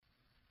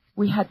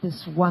we had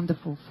this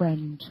wonderful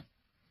friend.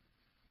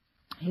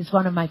 He's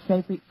one of my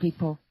favorite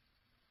people.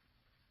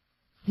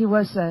 He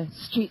was a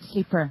street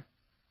sleeper.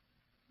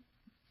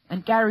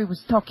 And Gary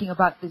was talking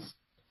about this,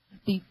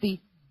 the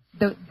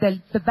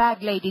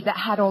bag lady that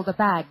had all the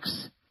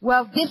bags.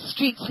 Well, this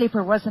street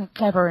sleeper wasn't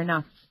clever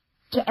enough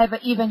to ever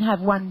even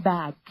have one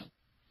bag.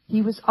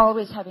 He was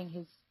always having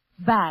his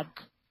bag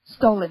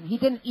stolen. He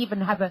didn't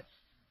even have a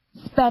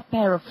spare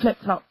pair of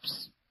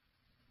flip-flops.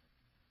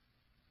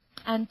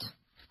 And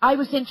I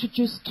was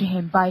introduced to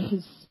him by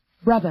his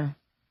brother,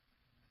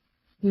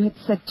 who had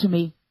said to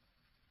me,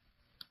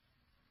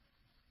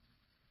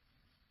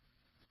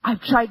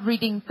 I've tried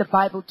reading the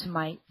Bible to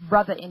my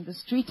brother in the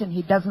street and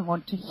he doesn't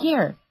want to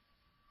hear.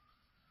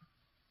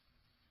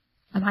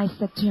 And I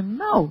said to him,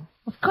 no,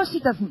 of course he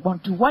doesn't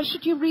want to. Why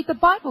should you read the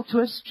Bible to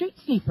a street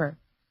sleeper?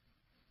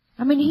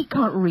 I mean, he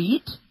can't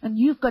read and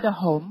you've got a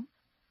home.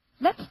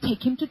 Let's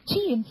take him to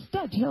tea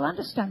instead. He'll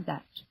understand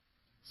that.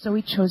 So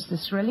we chose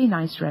this really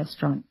nice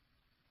restaurant.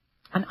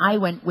 And I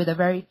went with a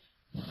very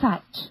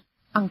fat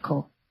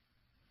uncle,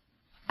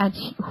 and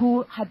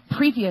who had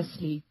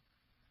previously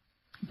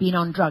been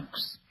on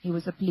drugs. He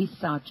was a police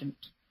sergeant.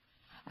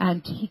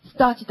 And he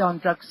started on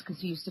drugs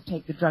because he used to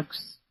take the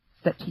drugs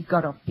that he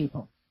got off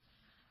people.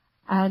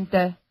 And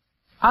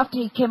after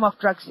he came off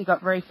drugs, he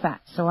got very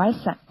fat. So I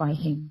sat by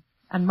him.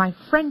 And my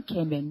friend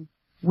came in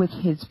with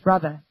his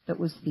brother that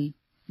was the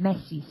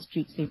messy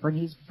street sleeper, and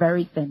he's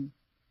very thin.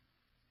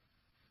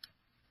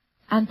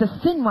 And the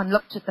thin one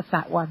looked at the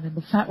fat one, and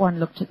the fat one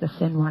looked at the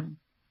thin one.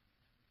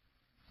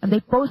 And they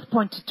both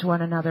pointed to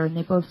one another, and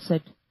they both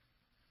said,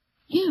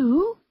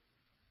 you?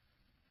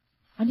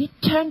 And it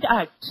turned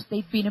out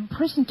they'd been in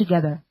prison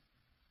together.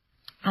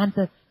 And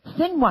the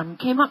thin one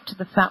came up to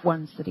the fat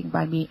one sitting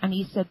by me, and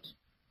he said,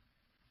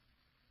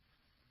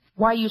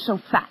 why are you so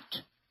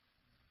fat?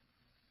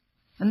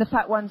 And the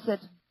fat one said,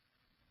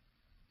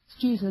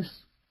 it's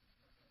Jesus.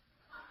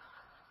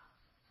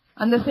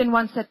 And the thin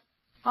one said,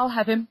 I'll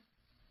have him.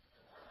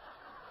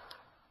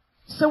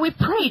 So we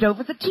prayed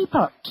over the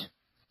teapot.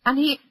 And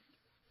we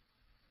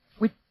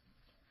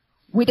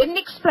didn't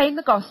explain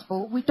the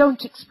gospel. We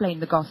don't explain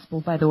the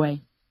gospel, by the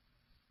way.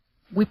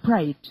 We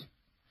prayed.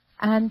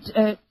 And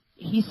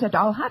he said,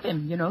 I'll have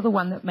him, you know, the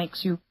one that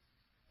makes you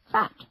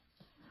fat.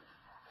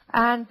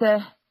 And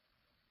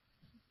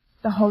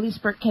the Holy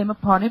Spirit came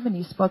upon him and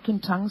he spoke in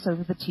tongues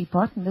over the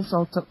teapot, and this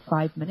all took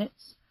 5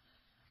 minutes.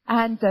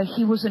 And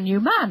he was a new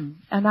man.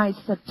 And I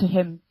said to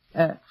him,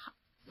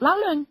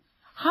 Laulung,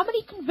 how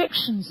many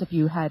convictions have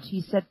you had?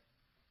 He said,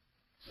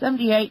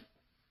 78.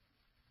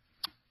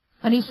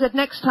 And he said,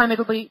 next time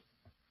it'll be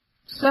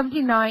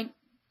 79.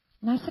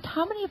 And I said,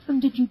 how many of them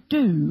did you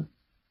do?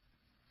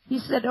 He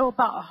said, oh,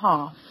 about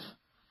half.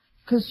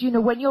 Because, you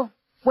know,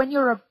 when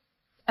you're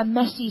a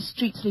messy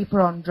street sleeper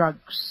on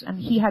drugs, and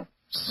he had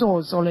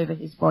sores all over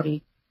his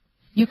body,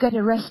 you get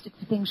arrested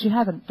for things you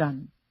haven't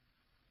done.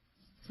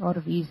 Sort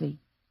of easy.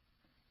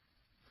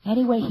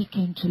 Anyway, he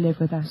came to live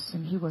with us,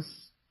 and he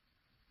was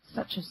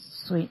such a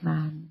sweet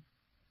man.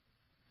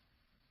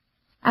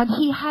 And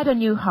he had a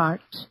new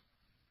heart,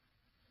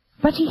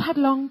 but he had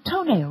long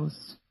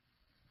toenails,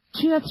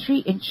 2 or 3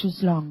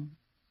 inches long.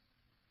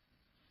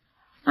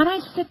 And I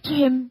said to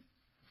him,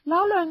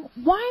 Laulung,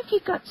 why have you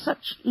got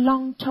such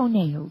long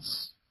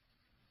toenails?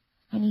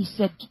 And he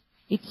said,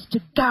 it's to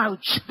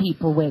gouge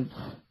people with.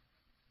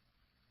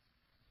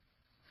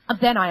 And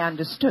then I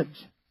understood.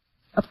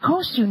 Of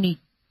course you need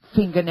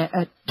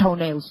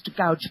toenails to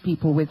gouge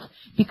people with,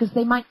 because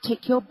they might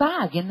take your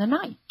bag in the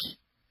night.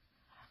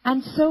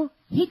 And so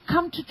he'd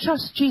come to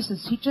trust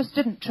Jesus. He just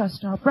didn't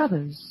trust our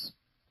brothers.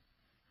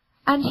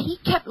 And he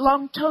kept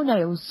long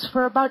toenails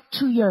for about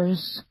 2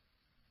 years.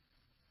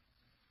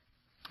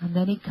 And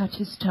then he cut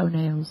his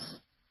toenails.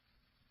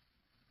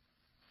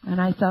 And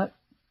I thought,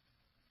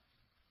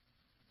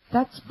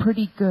 that's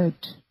pretty good.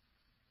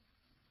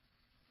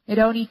 It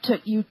only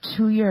took you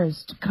 2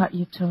 years to cut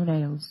your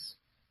toenails.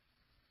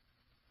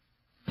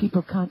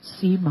 People can't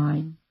see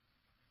mine.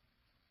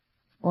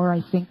 Or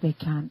I think they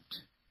can't.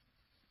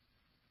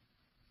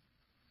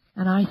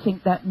 And I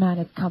think that man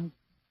had come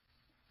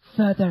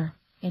further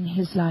in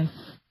his life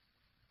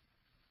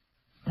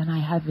than I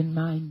have in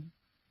mine.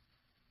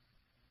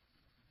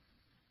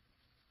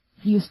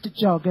 He used to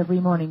jog every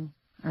morning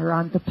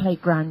around the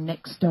playground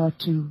next door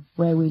to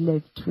where we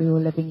lived. We were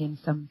living in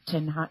some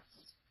tin huts.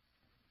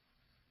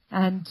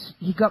 And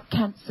he got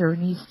cancer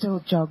and he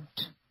still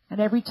jogged. And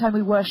every time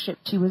we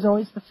worshipped, he was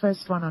always the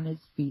first one on his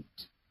feet.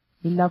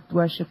 He loved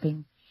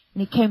worshipping.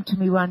 And he came to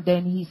me one day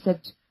and he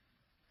said,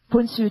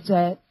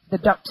 Punsude, the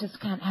doctors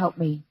can't help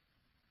me.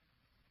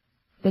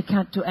 They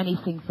can't do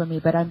anything for me,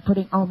 but I'm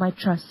putting all my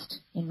trust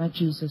in my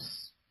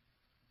Jesus.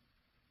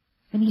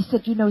 And he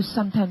said, you know,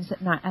 sometimes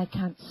at night I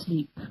can't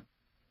sleep.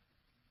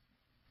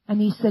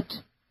 And he said,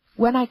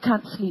 when I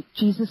can't sleep,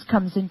 Jesus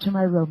comes into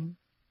my room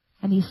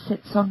and he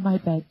sits on my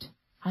bed.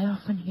 I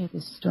often hear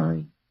this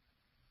story.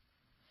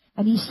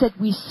 And he said,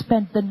 we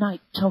spent the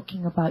night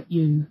talking about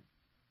you.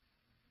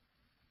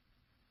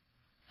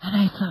 And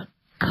I thought,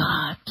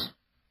 God,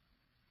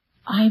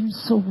 I'm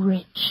so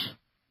rich.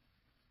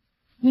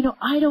 You know,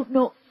 I don't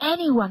know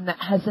anyone that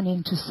has an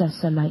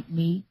intercessor like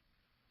me.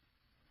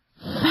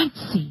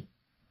 Fancy.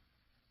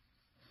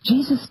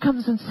 Jesus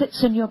comes and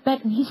sits in your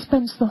bed and he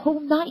spends the whole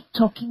night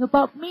talking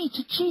about me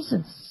to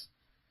Jesus.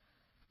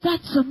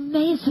 That's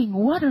amazing.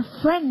 What a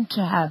friend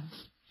to have.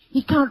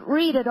 He can't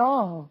read at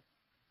all.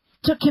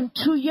 Took him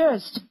 2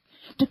 years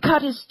to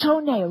cut his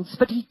toenails,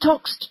 but he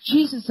talks to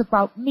Jesus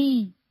about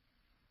me.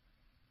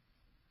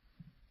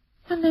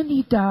 And then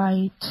he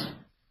died.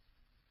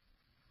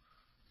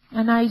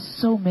 And I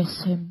so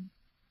miss him.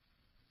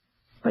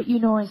 But you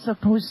know, I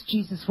suppose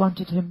Jesus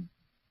wanted him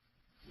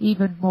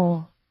even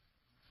more.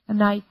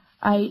 And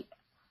I'm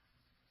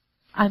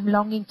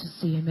longing to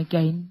see him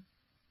again.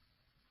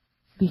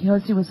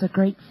 Because he was a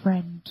great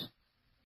friend.